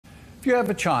If you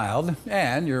have a child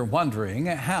and you're wondering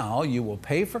how you will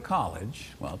pay for college,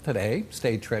 well, today,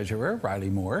 State Treasurer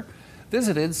Riley Moore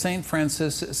visited St.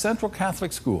 Francis Central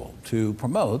Catholic School to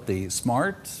promote the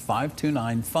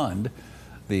SMART529 fund,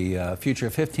 the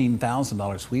future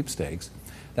 $15,000 sweepstakes.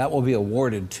 That will be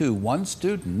awarded to one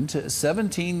student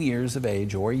 17 years of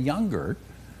age or younger.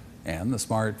 And the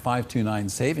SMART529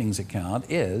 savings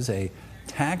account is a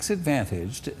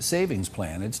tax-advantaged savings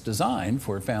plan. It's designed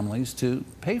for families to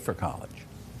pay for college.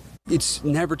 It's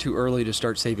never too early to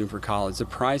start saving for college. The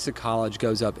price of college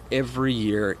goes up every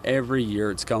year. Every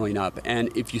year it's going up. And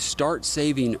if you start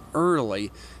saving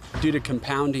early due to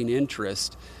compounding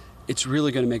interest, it's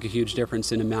really going to make a huge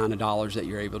difference in the amount of dollars that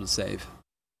you're able to save.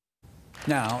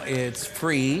 Now, it's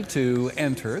free to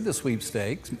enter the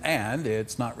sweepstakes, and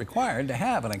it's not required to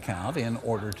have an account in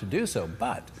order to do so,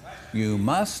 but you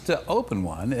must open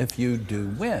one if you do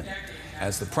win,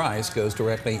 as the price goes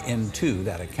directly into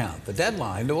that account. The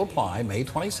deadline to apply, May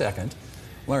 22nd.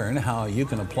 Learn how you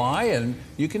can apply, and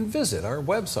you can visit our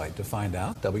website to find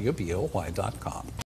out, WBOY.com.